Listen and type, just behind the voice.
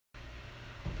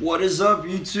What is up,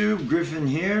 YouTube? Griffin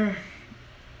here,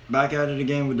 back at it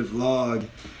again with the vlog.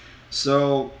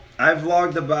 So I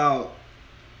vlogged about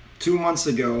 2 months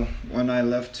ago when I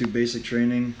left to basic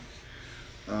training.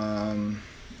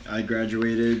 I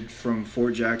graduated from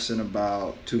Fort Jackson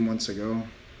about 2 months ago,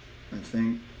 I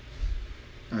think.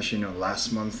 Actually, no,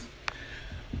 last month,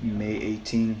 May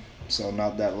 18, so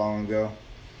not that long ago.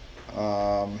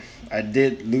 I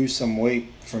did lose some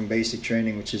weight from basic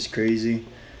training, which is crazy.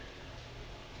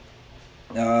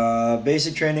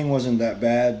 Basic training wasn't that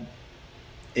bad.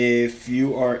 If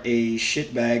you are a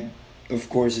shitbag, of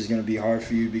course it's gonna be hard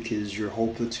for you because your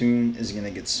whole platoon is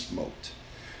gonna get smoked.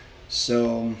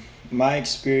 So my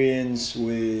experience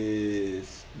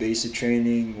with basic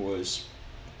training was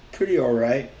pretty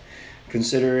alright,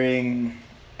 considering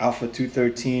Alpha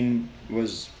 213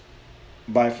 was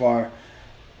by far,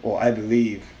 well, I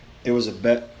believe it was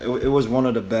it was one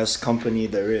of the best company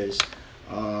there is.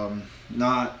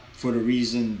 Not for the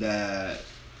reason that,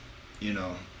 you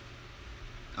know,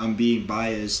 I'm being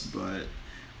biased, but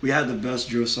we had the best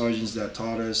drill sergeants that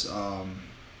taught us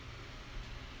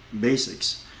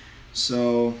basics.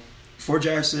 So Fort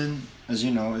Jackson, as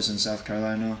you know, is in South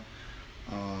Carolina.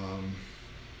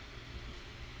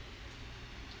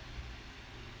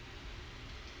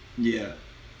 Yeah,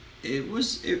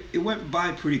 it went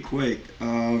by pretty quick.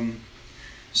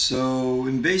 So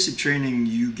in basic training,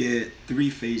 you get 3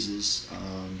 phases.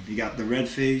 You got the red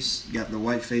phase, you got the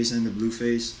white phase, and the blue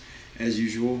phase, as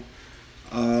usual.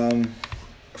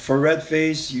 For red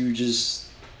phase, you just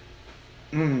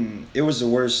it was the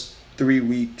worst 3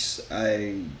 weeks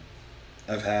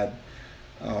I've had.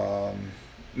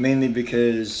 Mainly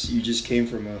because you just came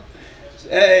from a,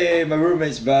 hey, my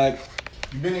roommate's back.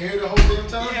 You been here the whole damn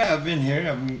time? Yeah, I've been here.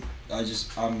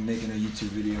 I'm making a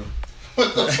YouTube video.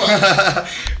 What the fuck?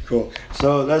 Cool.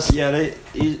 So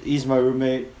he's my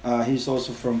roommate. He's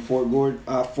also from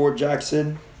Fort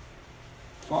Jackson.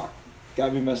 Fuck,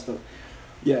 got me messed up.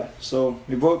 Yeah. So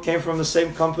we both came from the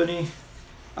same company,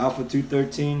 Alpha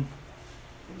 213.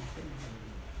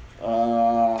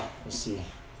 Let's see.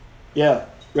 Yeah,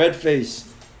 red phase.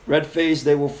 Red phase,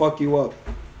 they will fuck you up.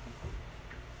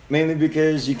 Mainly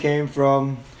because you came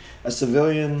from a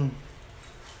civilian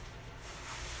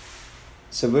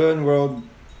world,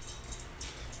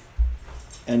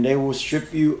 and they will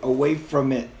strip you away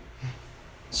from it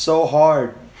so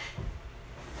hard,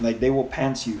 like they will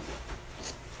pants you.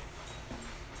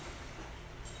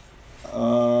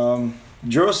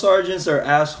 Drill sergeants are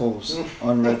assholes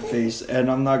on red face, and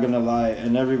I'm not gonna lie,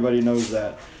 and everybody knows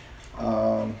that.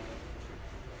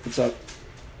 What's up?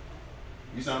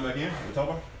 You signed back in? We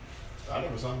talking? I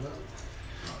never signed back.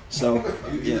 So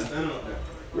yeah,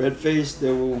 red face,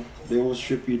 they will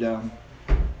strip you down.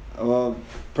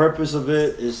 Purpose of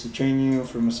it is to train you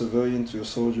from a civilian to a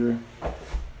soldier.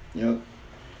 Yep.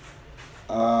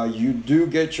 You do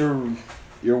get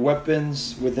your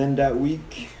weapons within that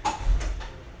week.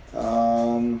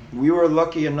 We were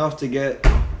lucky enough to get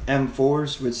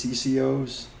M4s with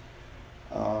CCOs.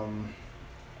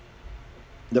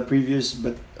 The previous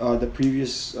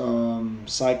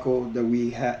cycle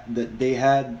that they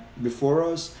had before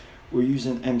us, we're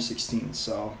using M16.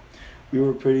 So we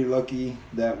were pretty lucky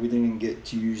that we didn't get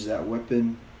to use that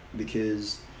weapon,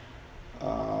 because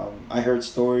I heard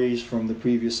stories from the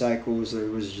previous cycles that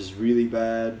it was just really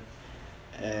bad.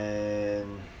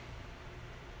 And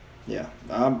yeah,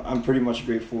 I'm pretty much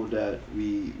grateful that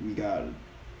we got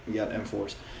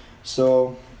M4s.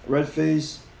 So red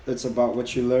phase, that's about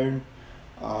what you learn.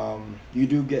 You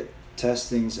do get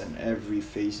testings in every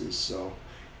phases, so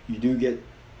you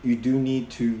do need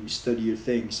to study your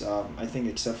things. I think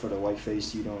except for the white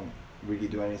phase, you don't really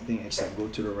do anything except go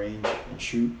to the range and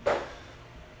shoot.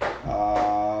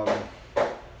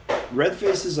 Red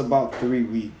phase is about 3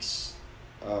 weeks.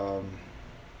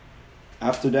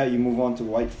 After that, you move on to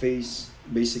white phase.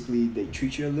 Basically, they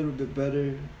treat you a little bit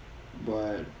better,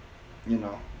 but you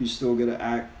know, you still gotta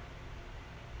act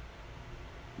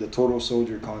the total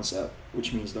soldier concept,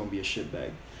 which means don't be a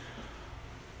shitbag.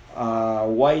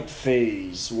 White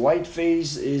phase. White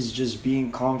phase is just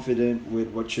being confident with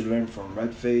what you learned from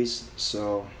red phase.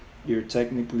 So you're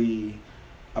technically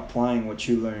applying what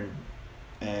you learned,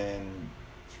 and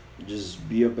just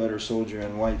be a better soldier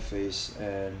in white phase.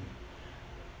 And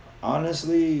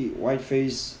honestly, white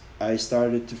phase, I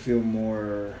started to feel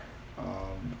more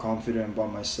confident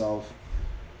about myself.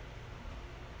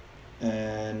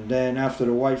 And then after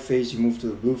the white phase, you move to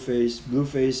the blue phase. Blue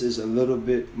phase is a little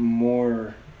bit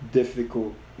more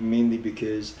difficult, mainly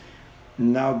because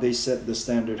now they set the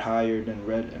standard higher than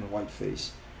red and white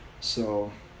phase.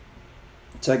 So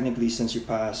technically, since you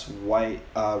pass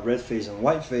red phase and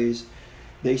white phase,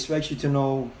 they expect you to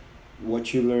know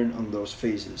what you learn on those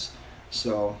phases.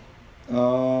 So,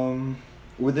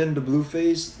 within the blue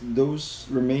phase, those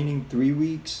remaining 3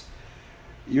 weeks,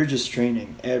 you're just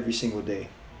training every single day.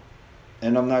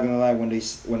 And I'm not gonna lie,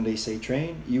 when they say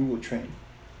train, you will train.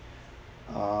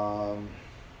 Um,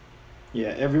 yeah,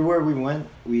 everywhere we went,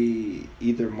 we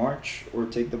either march or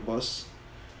take the bus,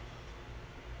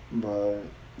 but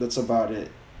that's about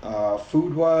it.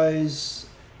 Food wise,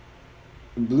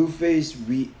 Blueface,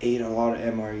 we ate a lot of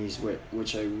MREs,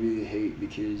 which I really hate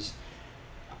because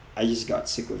I just got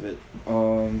sick of it.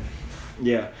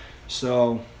 Yeah,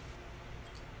 so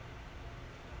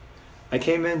I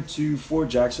came into Fort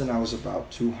Jackson. I was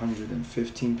about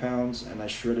 215 pounds, and I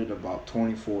shredded about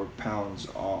 24 pounds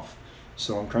off.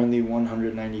 So I'm currently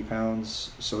 190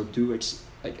 pounds. So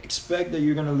expect that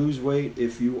you're gonna lose weight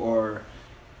if you are,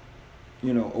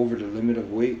 over the limit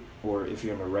of weight, or if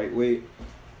you're on the right weight.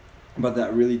 But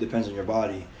that really depends on your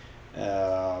body.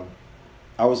 I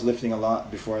was lifting a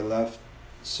lot before I left,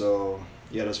 so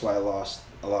yeah, that's why I lost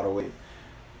a lot of weight.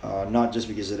 Not just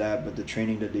because of that, but the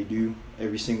training that they do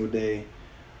every single day.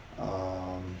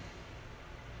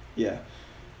 Yeah.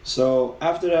 So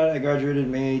after that, I graduated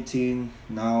May 18.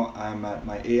 Now I'm at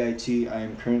my AIT. I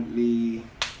am currently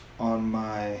on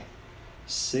my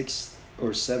 6th or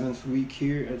 7th week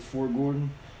here at Fort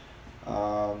Gordon.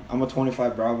 I'm a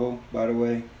 25 Bravo, by the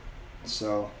way.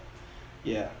 So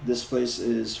yeah, this place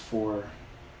is for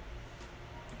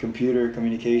computer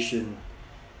communication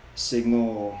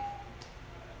signal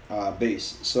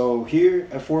base. So here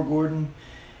at Fort Gordon,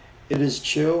 it is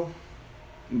chill,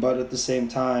 but at the same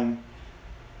time,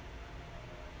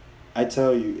 I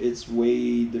tell you, it's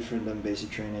way different than basic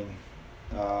training.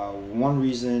 One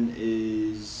reason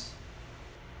is,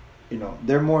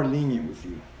 they're more lenient with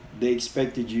you. They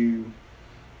expected you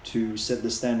to set the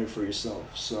standard for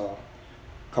yourself. So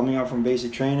coming out from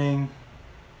basic training,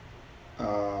 you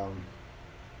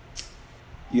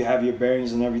have your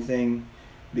bearings and everything,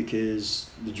 because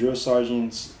the drill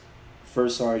sergeants,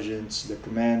 first sergeants, the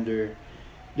commander,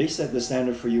 they set the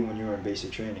standard for you when you're in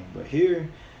basic training. But here,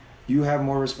 you have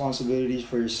more responsibilities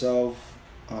for yourself.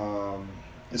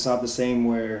 It's not the same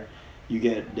where you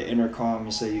get the intercom,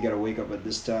 you say you gotta wake up at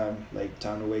this time, like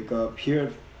time to wake up. Here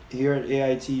at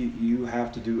AIT, you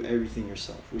have to do everything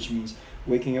yourself, which means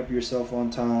waking up yourself on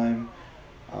time,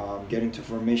 getting to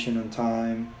formation on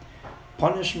time.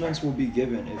 Punishments will be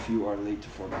given if you are late to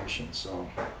formation. So,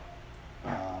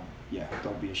 yeah,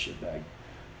 don't be a shitbag.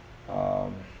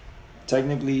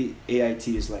 Technically, AIT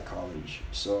is like college,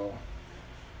 so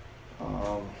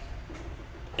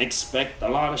expect a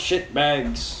lot of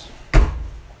shitbags,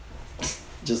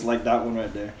 just like that one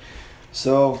right there.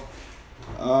 So,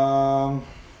 what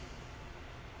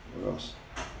else?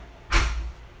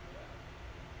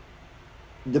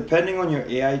 Depending on your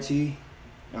AIT,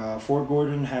 Fort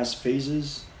Gordon has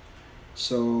phases.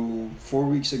 So 4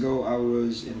 weeks ago I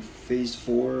was in phase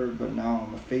 4, but now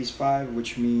I'm a phase 5,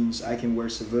 which means I can wear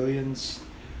civilians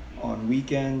on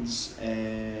weekends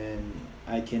and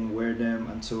I can wear them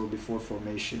until before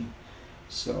formation.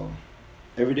 So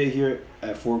every day here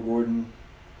at Fort Gordon,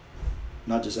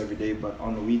 not just every day, but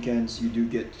on the weekends, you do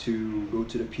get to go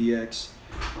to the PX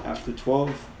after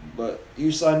 12, but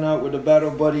you sign out with a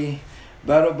Battle Buddy.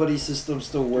 Battle Buddy system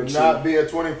still works. Do not be a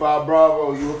 25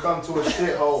 Bravo. You will come to a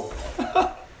shithole.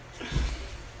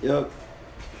 Yep.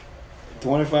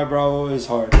 25 Bravo is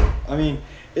hard. I mean,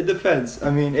 it depends.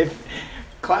 I mean, if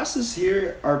classes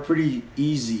here are pretty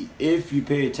easy if you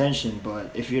pay attention, but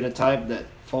if you're the type that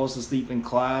falls asleep in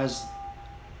class,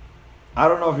 I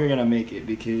don't know if you're gonna make it,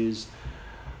 because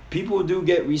people do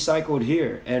get recycled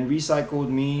here, and recycled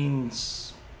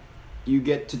means you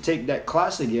get to take that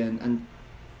class again. And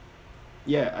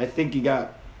yeah, I think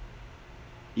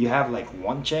you have like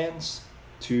one chance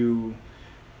to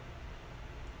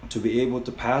be able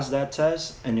to pass that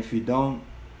test, and if you don't,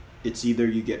 it's either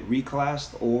you get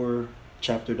reclassed or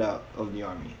chaptered out of the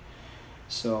Army.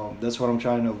 So that's what I'm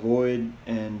trying to avoid,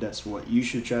 and that's what you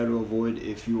should try to avoid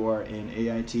if you are in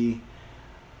AIT.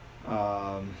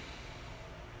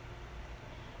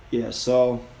 Yeah,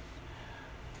 so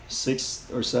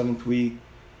 6th or 7th week,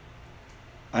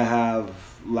 I have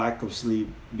lack of sleep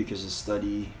because of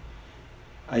study.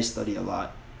 I study a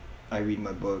lot. I read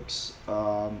my books.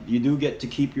 You do get to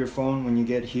keep your phone when you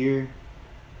get here,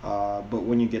 but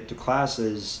when you get to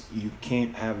classes, you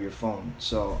can't have your phone.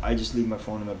 So I just leave my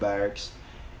phone in my barracks,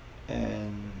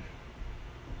 and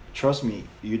trust me,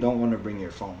 you don't want to bring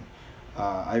your phone.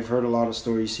 I've heard a lot of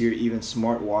stories here, even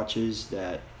smart watches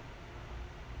that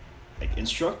like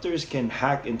instructors can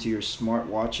hack into your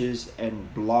smartwatches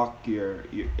and block your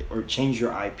or change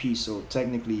your IP, so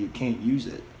technically you can't use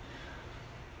it.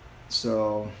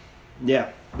 So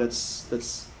yeah,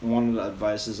 that's one of the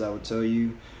advices I would tell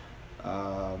you.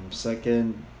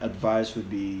 Second advice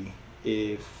would be,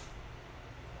 if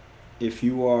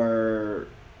you are,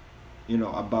 you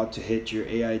know, about to hit your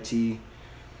AIT,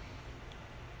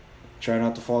 try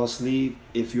not to fall asleep.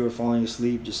 If you're falling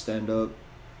asleep, just stand up.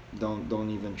 Don't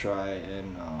even try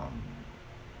and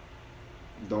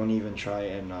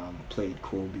play it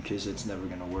cool, because it's never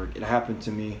gonna work. It happened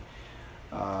to me.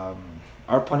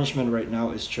 Our punishment right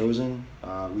now is chosen.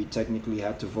 We technically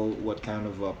had to vote what kind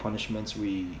of punishments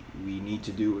we need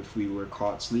to do if we were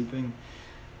caught sleeping.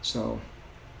 So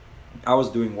I was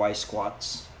doing Y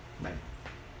squats, like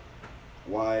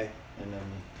Y, and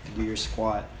then do your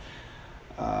squat.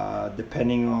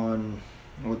 Depending on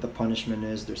what the punishment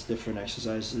is, there's different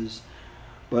exercises.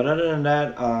 But other than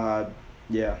that,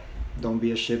 yeah, don't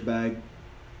be a shitbag.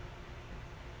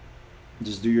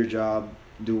 Just do your job.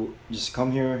 Just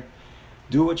come here,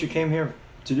 do what you came here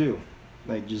to do.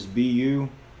 Like, just be you.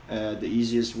 The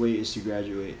easiest way is to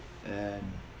graduate. And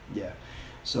yeah,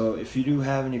 so if you do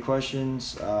have any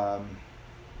questions,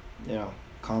 you know,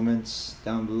 comments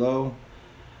down below,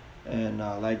 and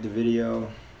like the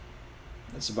video.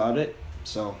 That's about it.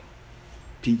 So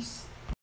peace.